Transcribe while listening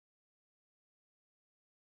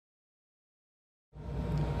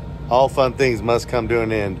all fun things must come to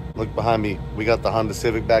an end. Look behind me, we got the Honda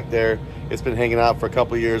Civic back there. It's been hanging out for a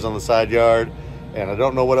couple of years on the side yard, and I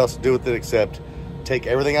don't know what else to do with it except take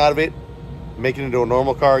everything out of it, make it into a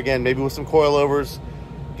normal car again, maybe with some coilovers,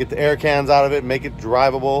 get the air cans out of it, make it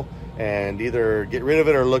drivable, and either get rid of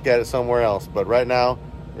it or look at it somewhere else. But right now,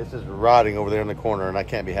 it's just rotting over there in the corner, and I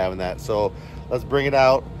can't be having that. So let's bring it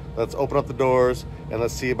out, let's open up the doors, and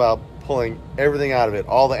let's see about pulling everything out of it,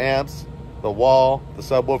 all the amps, the wall, the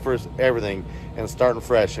subwoofers, everything, and starting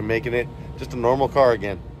fresh and making it just a normal car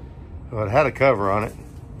again. Well, it had a cover on it,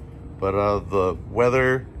 but the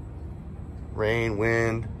weather, rain,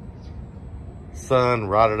 wind, sun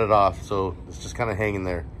rotted it off, so it's just kind of hanging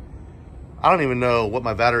there. I don't even know what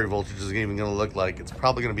my battery voltage is even going to look like. It's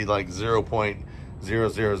probably going to be like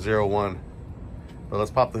 0.0001. But let's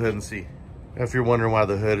pop the hood and see. If you're wondering why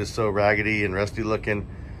the hood is so raggedy and rusty looking,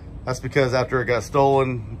 that's because after it got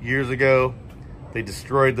stolen years ago, they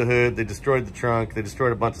destroyed the hood, they destroyed the trunk, they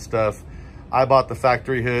destroyed a bunch of stuff. I bought the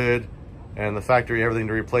factory hood and the factory everything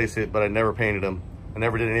to replace it, but I never painted them. I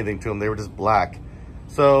never did anything to them. They were just black.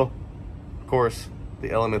 So, of course,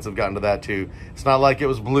 the elements have gotten to that too. It's not like it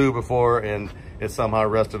was blue before and it somehow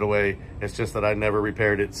rusted away. It's just that I never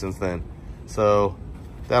repaired it since then. So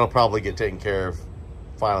that'll probably get taken care of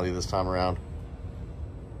finally this time around.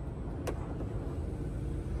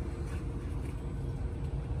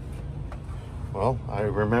 Well, I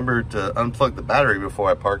remembered to unplug the battery before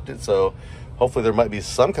I parked it, so hopefully there might be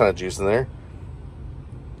some kind of juice in there.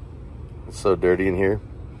 It's so dirty in here.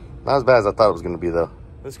 Not as bad as I thought it was going to be though.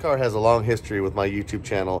 This car has a long history with my YouTube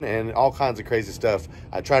channel and all kinds of crazy stuff.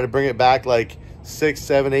 I tried to bring it back like 6,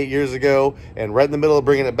 7, 8 years ago, and right in the middle of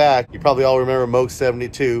bringing it back, you probably all remember Moke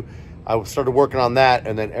 72. I started working on that,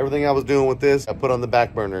 and then everything I was doing with this, I put on the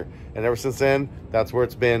back burner. And ever since then, that's where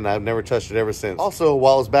it's been. I've never touched it ever since. Also,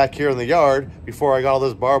 while I was back here in the yard, before I got all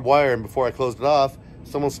this barbed wire and before I closed it off,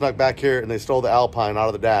 someone snuck back here and they stole the Alpine out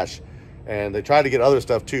of the dash. And they tried to get other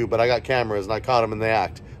stuff too, but I got cameras and I caught them in the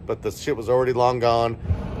act. But the shit was already long gone.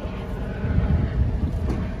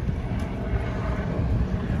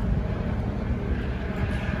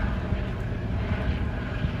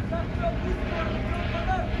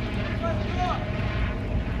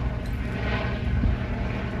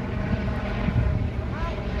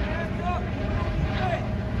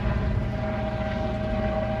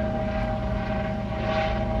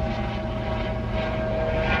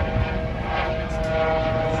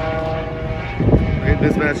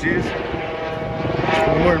 Mismatched shoes.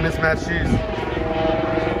 More mismatched shoes.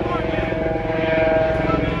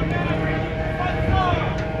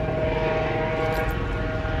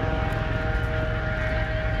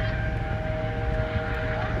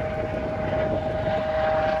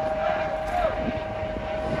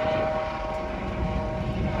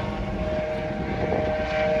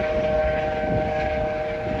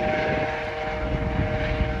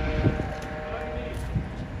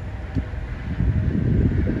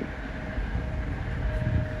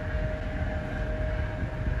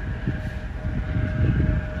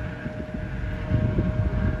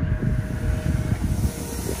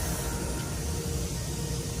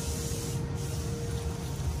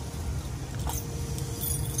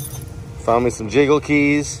 Found me some jiggle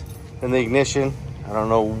keys in the ignition. I don't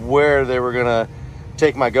know where they were gonna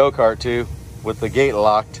take my go-kart to with the gate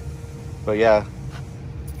locked, but yeah,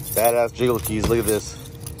 badass jiggle keys. Look at this.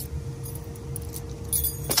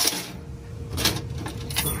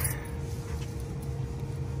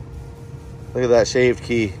 Look at that shaved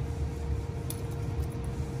key.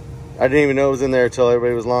 I didn't even know it was in there until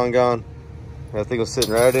everybody was long gone. I think it was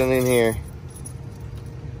sitting right in here.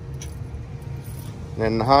 And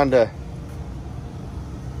then the Honda.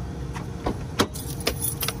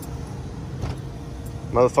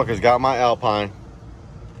 Motherfuckers got my Alpine.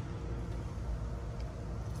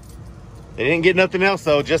 They didn't get nothing else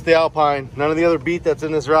though, just the Alpine. None of the other beat that's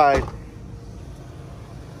in this ride.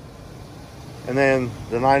 And then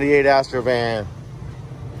the 98 Astro van.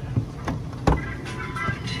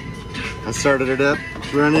 I started it up,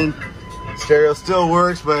 it's running. Stereo still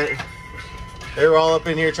works, but they were all up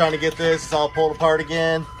in here trying to get this. It's all pulled apart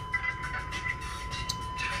again.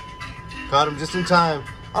 Caught them just in time.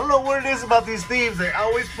 I don't know what it is about these thieves. They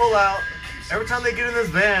always pull out. Every time they get in this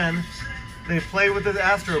van, they play with this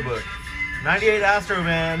Astro book. 98 Astro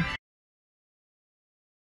van.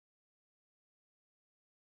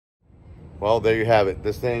 Well, there you have it.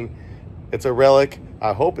 This thing, it's a relic.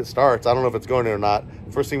 I hope it starts. I don't know if it's going to or not.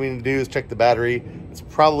 First thing we need to do is check the battery. It's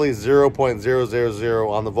probably 0.000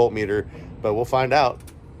 on the voltmeter, but we'll find out.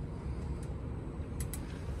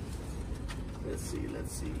 Let's see.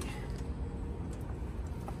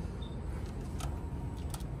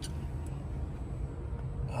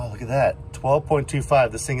 look at that.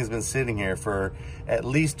 12.25. This thing has been sitting here for at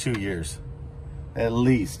least 2 years. At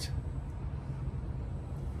least.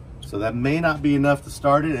 So that may not be enough to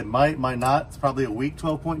start it. It might not. It's probably a weak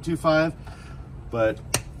 12.25. But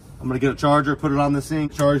I'm gonna get a charger, put it on this thing,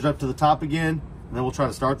 charge it up to the top again, and then we'll try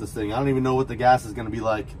to start this thing. I don't even know what the gas is gonna be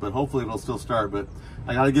like, but hopefully it'll still start. But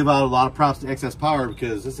I gotta give out a lot of props to Excess Power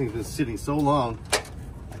because this thing's been sitting so long.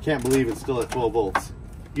 I can't believe it's still at 12 volts,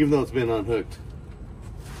 even though it's been unhooked.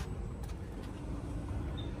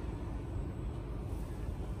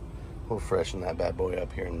 We'll freshen that bad boy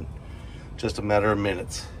up here in just a matter of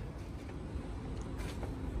minutes.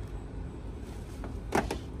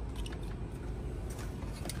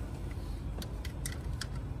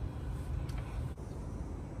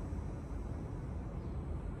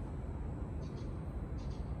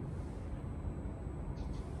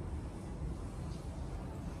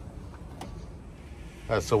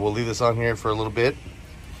 All right, so we'll leave this on here for a little bit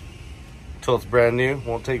until it's brand new.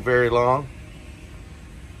 Won't take very long.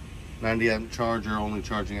 90 amp charger, only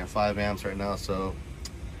charging at 5 amps right now, so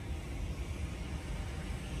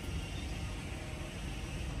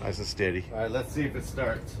nice and steady. All right, let's see if it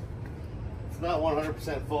starts. It's not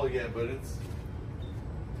 100% full yet, but it's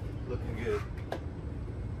looking good.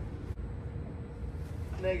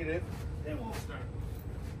 Negative. It won't start.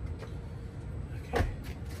 Okay.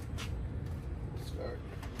 Start.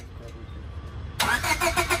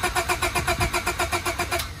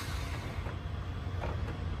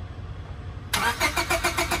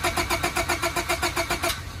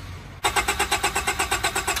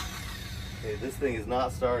 Okay, this thing is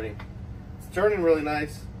not starting. It's turning really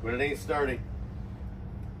nice, but it ain't starting.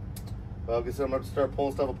 Well, I guess I'm going to start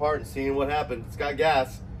pulling stuff apart and seeing what happened. It's got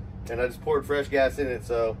gas, and I just poured fresh gas in it,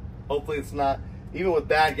 so hopefully it's not, even with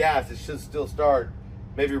bad gas, it should still start.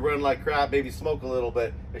 Maybe run like crap, maybe smoke a little,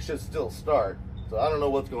 but it should still start. So I don't know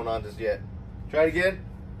what's going on just yet. Try it again.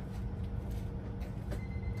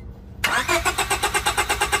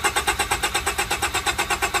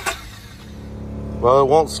 Well, it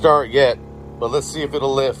won't start yet, but let's see if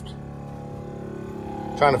it'll lift.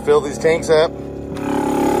 Trying to fill these tanks up.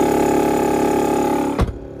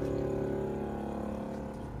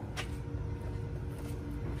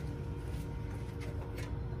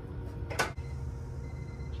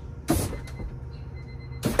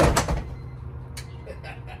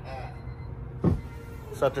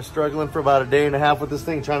 So after struggling for about a day and a half with this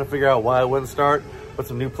thing, trying to figure out why it wouldn't start, put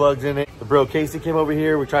some new plugs in it. The bro Casey came over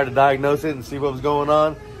here. We tried to diagnose it and see what was going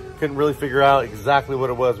on. Couldn't really figure out exactly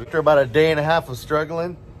what it was. After about a day and a half of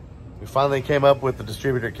struggling, we finally came up with the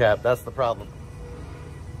distributor cap. That's the problem.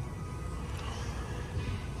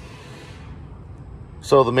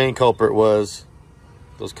 So the main culprit was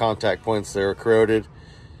those contact points. They were corroded.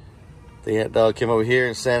 The ant dog came over here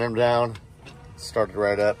and sanded them down, started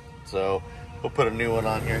right up. So we'll put a new one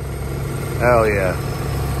on here. Hell yeah.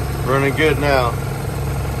 Running good now.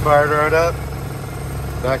 Fired right up.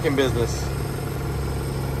 Back in business.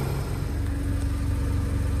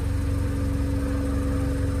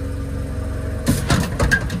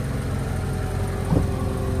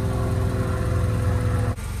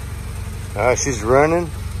 All right, she's running.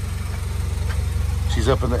 She's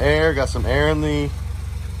up in the air. Got some air in the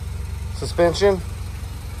suspension.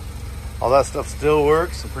 All that stuff still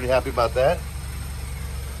works. I'm pretty happy about that.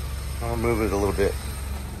 I'll move it a little bit.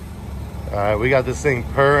 All right, we got this thing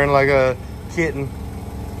purring like a kitten.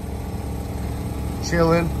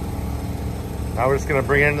 Chilling. Now we're just gonna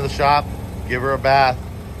bring it into the shop, give her a bath,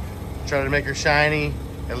 try to make her shiny,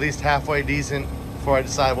 at least halfway decent before I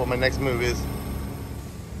decide what my next move is.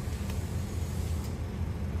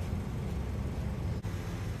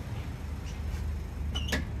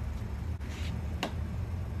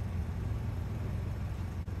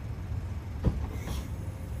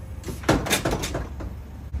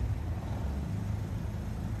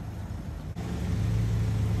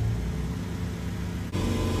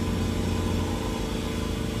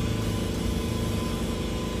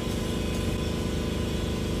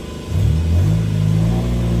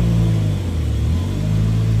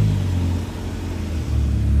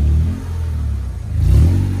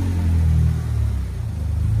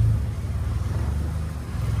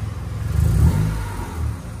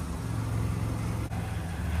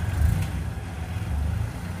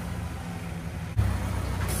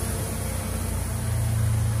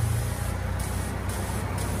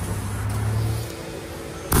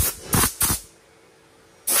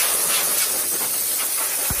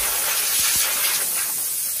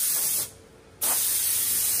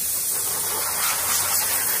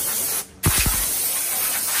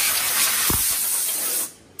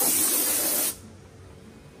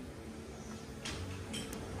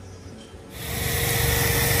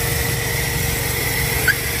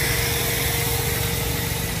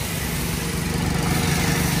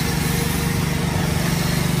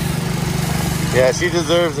 Yeah, she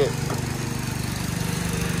deserves it.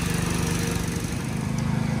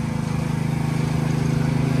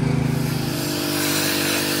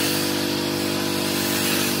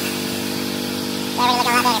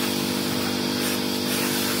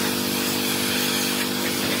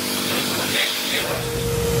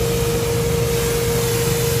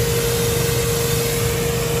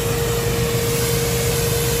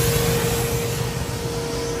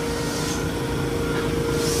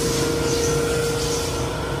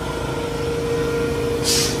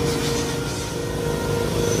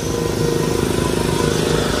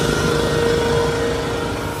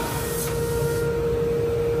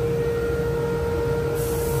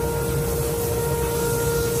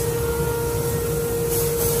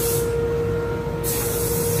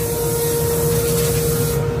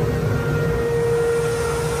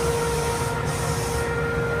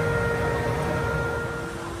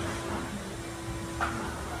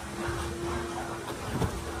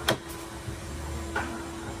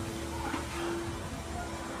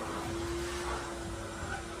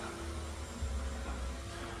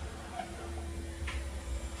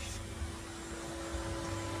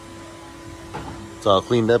 It's all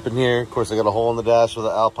cleaned up in here. Of course, I got a hole in the dash where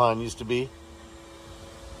the Alpine used to be.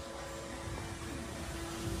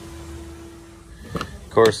 Of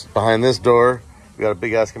course, behind this door, we got a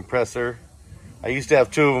big ass compressor. I used to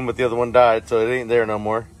have two of them, but the other one died, so it ain't there no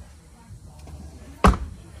more.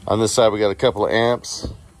 On this side, we got a couple of amps,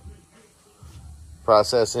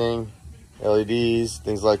 processing, LEDs,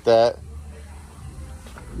 things like that.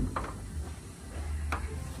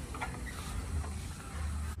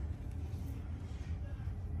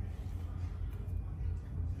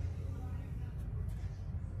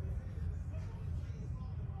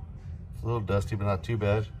 A little dusty, but not too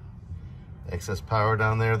bad. Excess power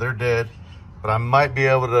down there. They're dead, but I might be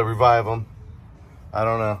able to revive them. I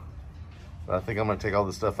don't know. But I think I'm gonna take all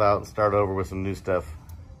this stuff out and start over with some new stuff.